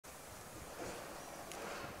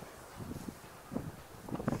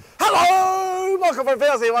Welcome from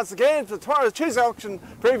Fowles here once again to tomorrow's Tuesday auction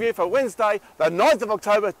preview for Wednesday, the 9th of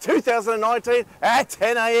October 2019 at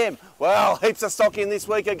 10 AM. Well, heaps of stock in this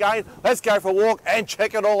week again. Let's go for a walk and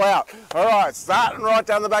check it all out. All right, starting right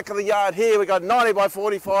down the back of the yard here, we've got 90 by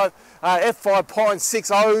 45 F5 Pine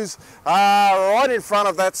 6.0s. Right in front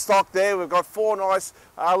of that stock there, we've got four nice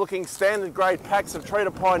looking standard grade packs of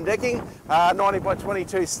treated pine decking, 90 by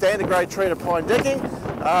 22 standard grade treated pine decking.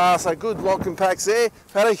 So good locking packs there.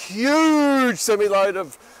 Had a huge semi-load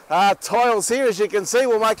of tiles here, as you can see.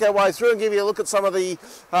 We'll make our way through and give you a look at some of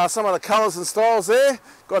the colours and styles there.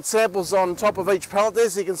 Got samples on top of each pallet there,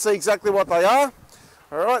 so you can see exactly what they are.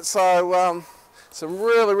 All right, so some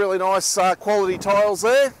really nice quality tiles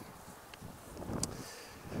there.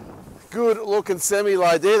 Good looking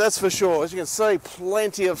semi-load there, that's for sure. As you can see,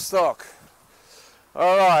 plenty of stock.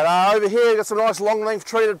 All right, over here we've got some nice long length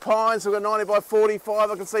treated pines. We've got 90 by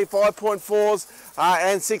 45, I can see 5.4s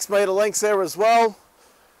and 6 metre lengths there as well.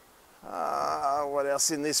 What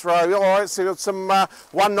else in this row? All right, so we've got some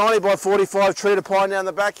 190 by 45 treated pine down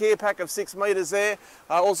the back here, pack of 6 metres there.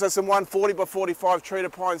 Also some 140 by 45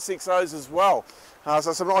 treated pine 6.0s as well.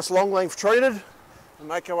 So some nice long length treated. We'll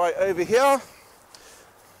make our way over here.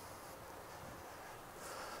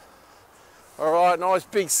 All right, nice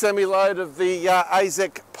big semi-load of the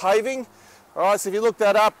AZEK paving. All right, so if you look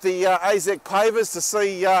that up, the AZEK pavers, to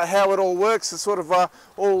see how it all works, it sort of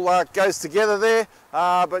all goes together there.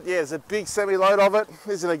 But yeah, there's a big semi-load of it.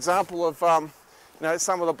 Here's an example of you know,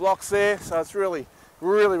 some of the blocks there. So it's really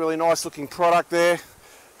nice looking product there.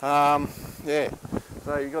 Yeah,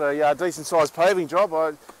 so you've got a decent sized paving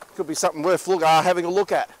job. Could be something worth having a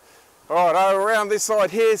look at. All right, around this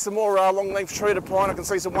side here, some more long length treated pine. I can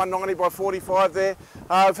see some 190 by 45 there.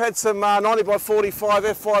 I've had some 90 by 45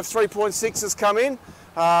 F5 3.6s come in.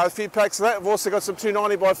 A few packs of that. I've also got some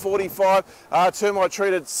 290 by 45 termite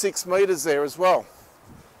treated 6 metres there as well.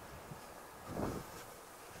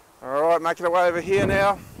 All right, making our way over here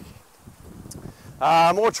now.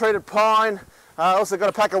 More treated pine. Also got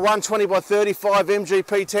a pack of 120 by 35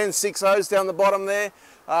 MGP 10 6.0s down the bottom there.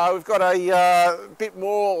 We've got a bit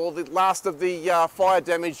more, or the last of the fire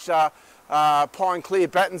damaged pine clear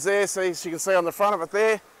battens there. So as you can see on the front of it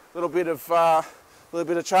there, a little bit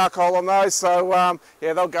of charcoal on those. So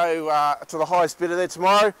yeah, they'll go to the highest bidder there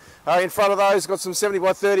tomorrow. In front of those, got some 70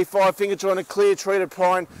 by 35 finger jointed clear treated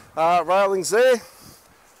pine railings there.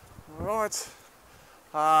 All right,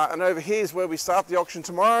 and over here is where we start the auction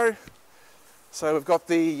tomorrow. So we've got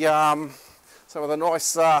the some of the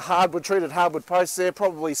nice treated hardwood posts there,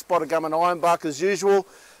 probably spotted gum and ironbark as usual.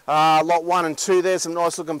 Lot 1 and 2 there, some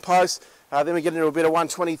nice looking posts. Then we get into a bit of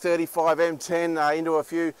 120 35 M10, into a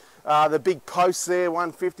few the big posts there,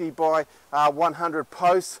 150 by 100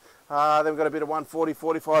 posts. Then we've got a bit of 140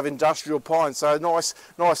 45 industrial pine. So nice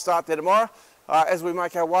start there tomorrow. As we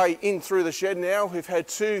make our way in through the shed now, we've had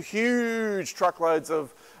 2 huge truckloads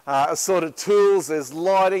of assorted tools. There's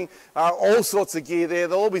lighting, all sorts of gear there.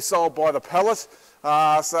 They'll all be sold by the pallet.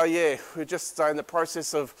 So yeah, we're just in the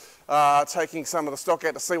process of taking some of the stock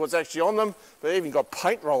out to see what's actually on them. But even got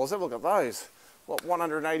paint rollers. Have a look at those. What,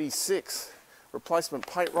 186 replacement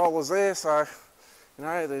paint rollers there. So you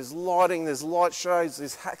know, there's lighting, there's light shades,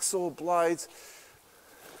 there's hacksaw blades.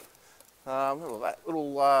 Look at that,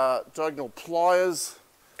 little diagonal pliers.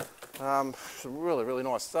 Some really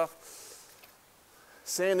nice stuff.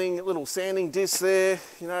 Little sanding discs there,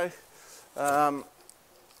 you know,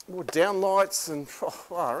 more downlights, and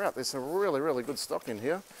far out, there's some really good stock in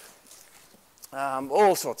here.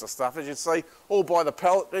 All sorts of stuff, as you see, all by the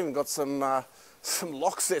pallet. Even got some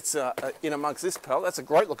lock sets in amongst this pallet. That's a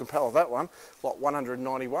great looking pallet, that one, lot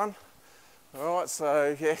 191. All right,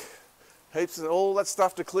 so yeah, heaps of all that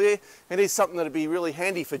stuff to clear. It is something that'd be really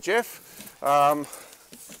handy for Jeff.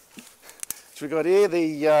 We've got here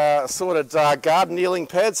the assorted garden kneeling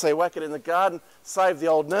pads, so you whack it in the garden, save the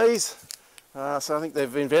old knees. So I think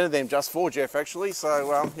they've invented them just for Jeff actually,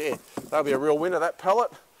 so yeah, that'll be a real winner, that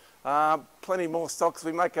pallet. Plenty more stock as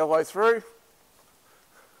we make our way through.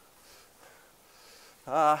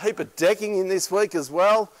 Heap of decking in this week as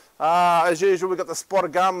well. As usual, we've got the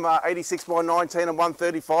spotted gum 86 by 19 and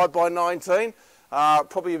 135 by 19.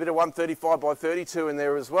 Probably a bit of 135 by 32 in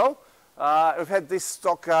there as well. We've had this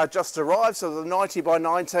stock just arrived, so the 90 by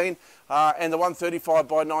 19 and the 135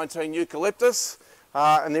 by 19 eucalyptus.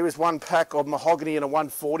 And there is one pack of mahogany and a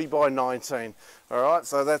 140 by 19. All right,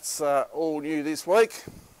 so that's all new this week.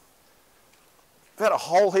 We've had a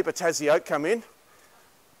whole heap of Tassie oak come in.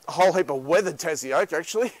 A whole heap of weathered Tassie oak,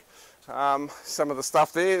 actually. Some of the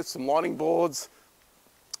stuff there, some lining boards,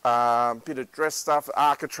 bit of dress stuff,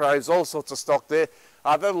 architraves, all sorts of stock there.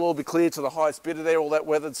 That'll all be cleared to the highest bidder there, all that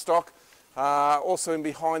weathered stock. Also in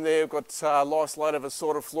behind there, we've got a nice load of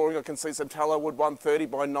assorted flooring. I can see some tallow wood 130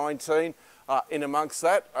 by 19 in amongst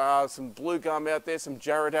that. Some blue gum out there, some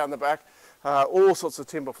jarrah down the back, all sorts of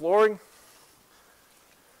timber flooring.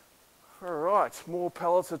 All right, more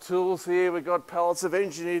pallets of tools here. We've got pallets of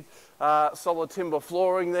engineered solid timber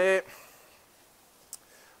flooring there.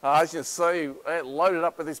 As you can see, loaded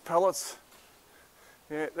up with these pallets.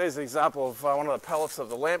 Yeah, there's an example of one of the pallets of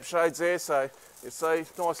the lampshades there. So you see,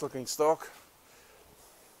 nice looking stock.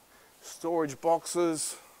 Storage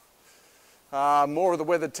boxes. More of the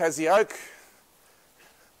weathered Tassie oak.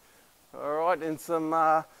 All right, and some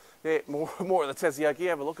more of the Tassie oak. You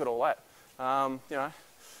have a look at all that. You know,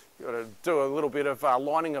 you've got to do a little bit of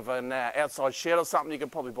lining of an outside shed or something. You can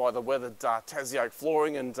probably buy the weathered Tassie oak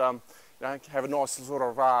flooring and you know, have a nice sort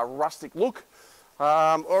of rustic look.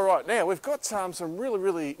 All right, now we've got some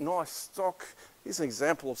really nice stock. Here's an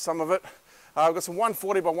example of some of it. We've got some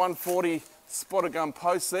 140 by 140 spotted gum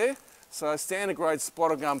posts there. So standard grade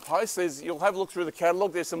spotted gum posts. You'll have a look through the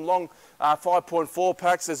catalogue. There's some long 5.4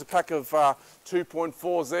 packs. There's a pack of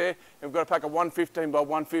 2.4s there. And we've got a pack of 115 by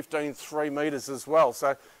 115 3 metres as well.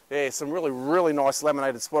 So yeah, some really nice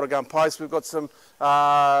laminated spotted gum posts. We've got some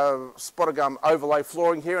spotted gum overlay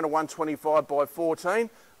flooring here in a 125 by 14.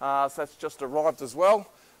 So that's just arrived as well.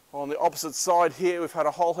 On the opposite side here, we've had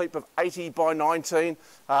a whole heap of 80 by 19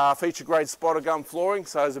 feature grade spotted gum flooring.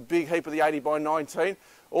 So there's a big heap of the 80 by 19.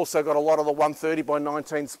 Also got a lot of the 130 by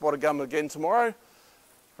 19 spotted gum again tomorrow.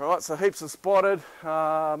 All right, so heaps of spotted,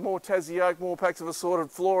 more Tassie oak, more packs of assorted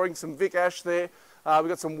flooring, some Vic ash there. We've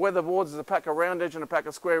got some weatherboards. There's a pack of round edge and a pack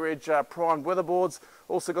of square edge primed weatherboards.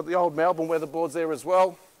 Also got the old Melbourne weatherboards there as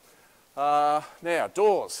well. Now,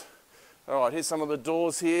 doors. All right, here's some of the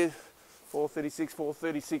doors here. 436,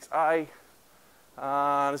 436A.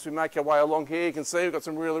 As we make our way along here, you can see we've got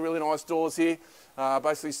some really nice doors here.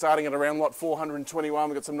 Basically starting at around lot 421,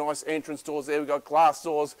 we've got some nice entrance doors there. We've got glass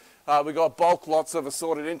doors. We've got bulk lots of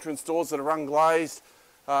assorted entrance doors that are unglazed.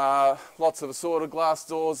 Lots of assorted glass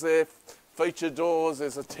doors there. Feature doors.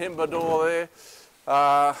 There's a timber door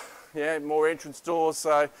there. Yeah, more entrance doors.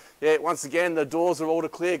 So yeah, once again, the doors are all to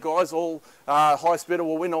clear, guys. All highest bidder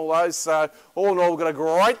will win all those. So all in all, we've got a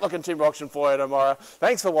great looking timber auction for you tomorrow.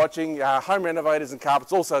 Thanks for watching. Home Renovators and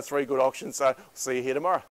Carpets, also 3 good auctions. So see you here tomorrow.